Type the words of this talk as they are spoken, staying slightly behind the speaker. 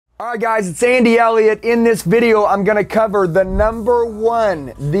All right, guys, it's Andy Elliott. In this video, I'm going to cover the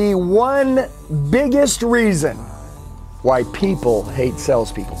the one biggest reason why people hate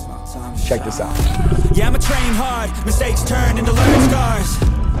salespeople. Check this out. Yeah, I'm a train hard. Mistakes turn into learning scars.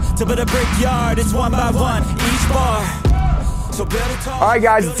 To build a brickyard, it's one by one, each bar. So build it tall. All right,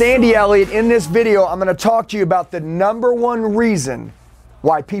 guys, it's Andy Elliott. In this video, I'm going to talk to you about the #1 reason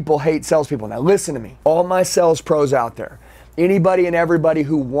why people hate salespeople. Now, listen to me. All my sales pros out there. Anybody and everybody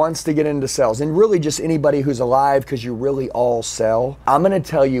who wants to get into sales, and really just anybody who's alive, because you really all sell, I'm going to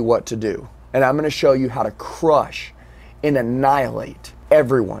tell you what to do. And I'm going to show you how to crush and annihilate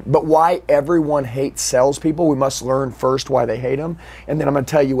everyone. But why everyone hates salespeople, we must learn first why they hate them. And then I'm going to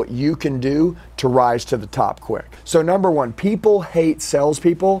tell you what you can do to rise to the top quick. So #1, people hate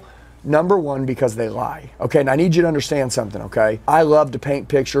salespeople. #1, because they lie. Okay, now I need you to understand something, okay? I love to paint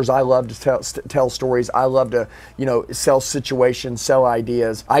pictures. I love to tell stories. I love to, sell situations, sell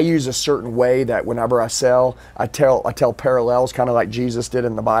ideas. I use a certain way that whenever I sell, I tell parallels, kind of like Jesus did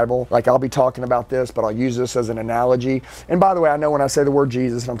in the Bible. Like, I'll be talking about this, but I'll use this as an analogy. And by the way, I know when I say the word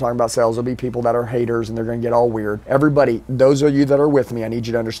Jesus and I'm talking about sales, there'll be people that are haters and they're going to get all weird. Everybody, those of you that are with me, I need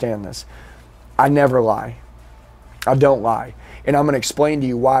you to understand this. I never lie. I don't lie. And I'm going to explain to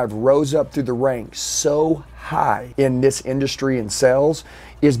you why I've rose up through the ranks so high in this industry in sales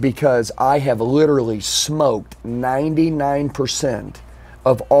is because I have literally smoked 99%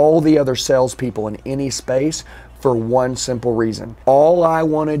 of all the other salespeople in any space for one simple reason. All I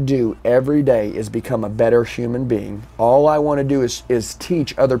want to do every day is become a better human being. All I want to do is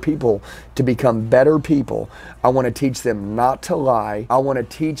teach other people to become better people. I want to teach them not to lie. I want to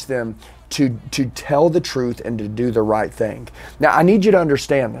teach them to tell the truth and to do the right thing. Now, I need you to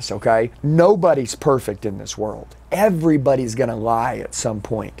understand this, okay? Nobody's perfect in this world. Everybody's gonna lie at some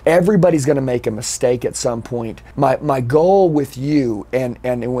point. Everybody's gonna make a mistake at some point. My goal with you and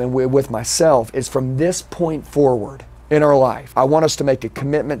with myself is from this point forward in our life, I want us to make a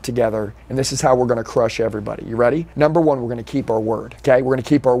commitment together, and this is how we're gonna crush everybody. You ready? #1, we're gonna keep our word, okay? We're gonna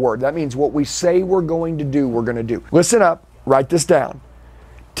keep our word. That means what we say we're going to do, we're gonna do. Listen up, write this down.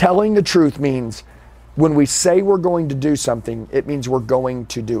 Telling the truth means when we say we're going to do something, it means we're going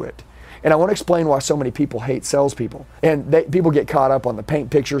to do it. And I want to explain why so many people hate salespeople. And people get caught up on the paint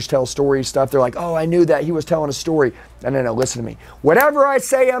pictures, tell stories stuff. They're like, oh, I knew that. He was telling a story. No, listen to me. Whatever I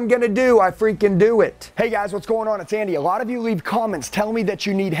say I'm going to do, I freaking do it. Hey guys, what's going on? It's Andy. A lot of you leave comments telling me that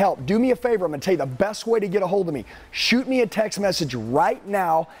you need help. Do me a favor. I'm going to tell you the best way to get a hold of me. Shoot me a text message right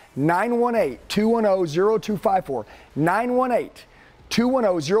now, 918-210-0254.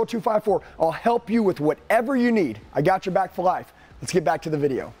 918-210-0254. I'll help you with whatever you need. I got your back for life. Let's get back to the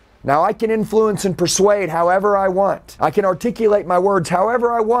video. Now, I can influence and persuade however I want. I can articulate my words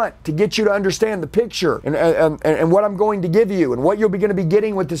however I want to get you to understand the picture and what I'm going to give you and what you're going to be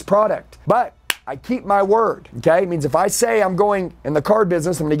getting with this product. But I keep my word, okay? It means if I say I'm going in the car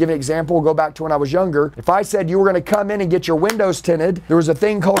business, I'm going to give you an example. We'll go back to when I was younger. If I said you were going to come in and get your windows tinted, there was a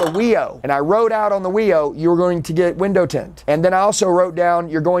thing called a WIO. And I wrote out on the WIO, you were going to get window tint. And then I also wrote down,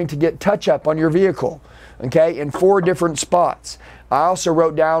 you're going to get touch-up on your vehicle, okay, in 4 different spots. I also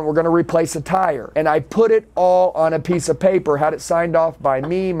wrote down, we're going to replace a tire. And I put it all on a piece of paper, had it signed off by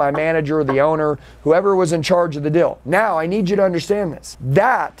me, my manager, the owner, whoever was in charge of the deal. Now, I need you to understand this.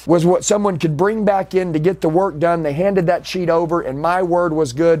 That was what someone could bring back in to get the work done. They handed that sheet over, and my word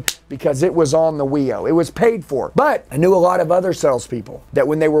was good because it was on the WIO. It was paid for. But I knew a lot of other salespeople that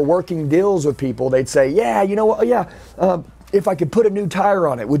when they were working deals with people, they'd say, yeah, you know what, if I could put a new tire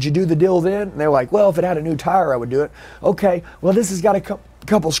on it, would you do the deal then? And they're like, well, if it had a new tire, I would do it. Okay, well, this has got a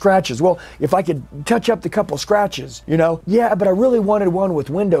couple scratches. Well, if I could touch up the couple scratches, yeah, but I really wanted one with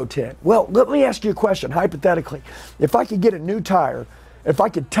window tint. Well, let me ask you a question, hypothetically. If I could get a new tire, if I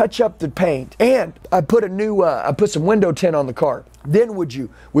could touch up the paint, and I put some window tint on the car, then would you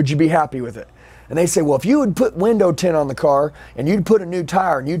be happy with it? And they say, well, if you would put window tint on the car and you'd put a new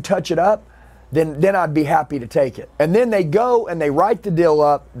tire and you'd touch it up, then I'd be happy to take it. And then they go and they write the deal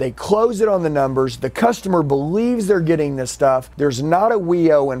up, they close it on the numbers, the customer believes they're getting this stuff, there's not a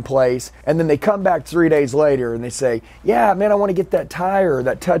WIO in place, and then they come back 3 days later and they say, yeah, man, I want to get that tire,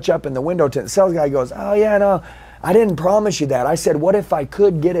 that touch up in the window tint. The sales guy goes, oh yeah, no, I didn't promise you that. I said, what if I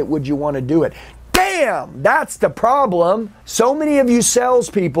could get it, would you want to do it? Damn, that's the problem. So many of you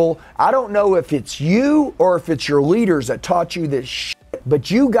salespeople, I don't know if it's you or if it's your leaders that taught you this shit.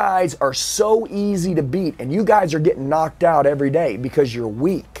 But you guys are so easy to beat, and you guys are getting knocked out every day because you're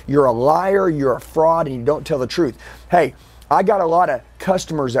weak. You're a liar, you're a fraud, and you don't tell the truth. Hey, I got a lot of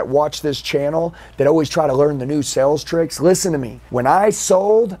customers that watch this channel that always try to learn the new sales tricks. Listen to me. When I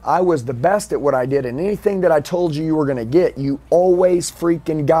sold, I was the best at what I did, and anything that I told you were gonna get, you always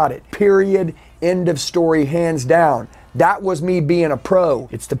freaking got it. Period. End of story, hands down. That was me being a pro.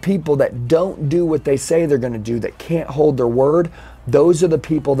 It's the people that don't do what they say they're gonna do, that can't hold their word. Those are the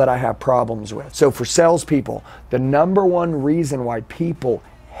people that I have problems with. So for salespeople, the number one reason why people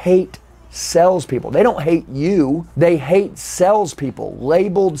hate salespeople, they don't hate you, they hate salespeople,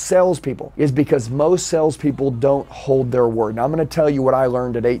 labeled salespeople, is because most salespeople don't hold their word. Now I'm gonna tell you what I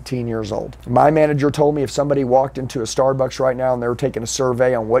learned at 18 years old. My manager told me if somebody walked into a Starbucks right now and they were taking a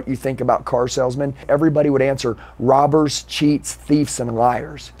survey on what you think about car salesmen, everybody would answer robbers, cheats, thieves, and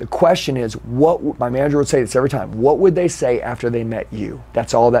liars. The question is, my manager would say this every time, what would they say after they met you?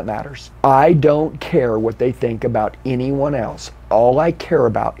 That's all that matters. I don't care what they think about anyone else. All I care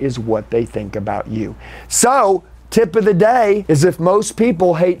about is what they think about you. So, tip of the day is, if most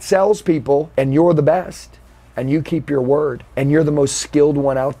people hate salespeople and you're the best and you keep your word and you're the most skilled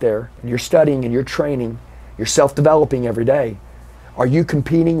one out there and you're studying and you're training, you're self-developing every day, are you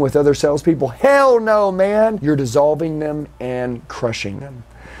competing with other salespeople? Hell no, man. You're dissolving them and crushing them.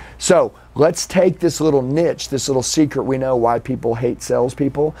 So let's take this little niche, this little secret we know why people hate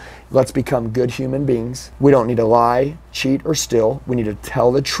salespeople. Let's become good human beings. We don't need to lie, cheat, or steal. We need to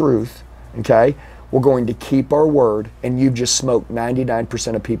tell the truth, okay? We're going to keep our word, and you've just smoked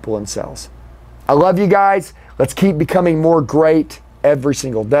 99% of people in sales. I love you guys. Let's keep becoming more great every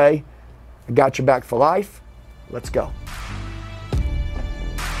single day. I got your back for life. Let's go.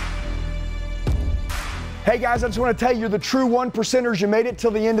 Hey guys, I just want to tell you, you're the true 1%ers. You made it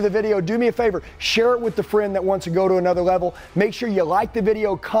till the end of the video. Do me a favor, share it with the friend that wants to go to another level. Make sure you like the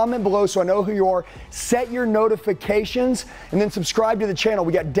video, comment below so I know who you are, set your notifications, and then subscribe to the channel.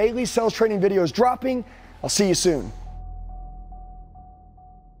 We got daily sales training videos dropping. I'll see you soon.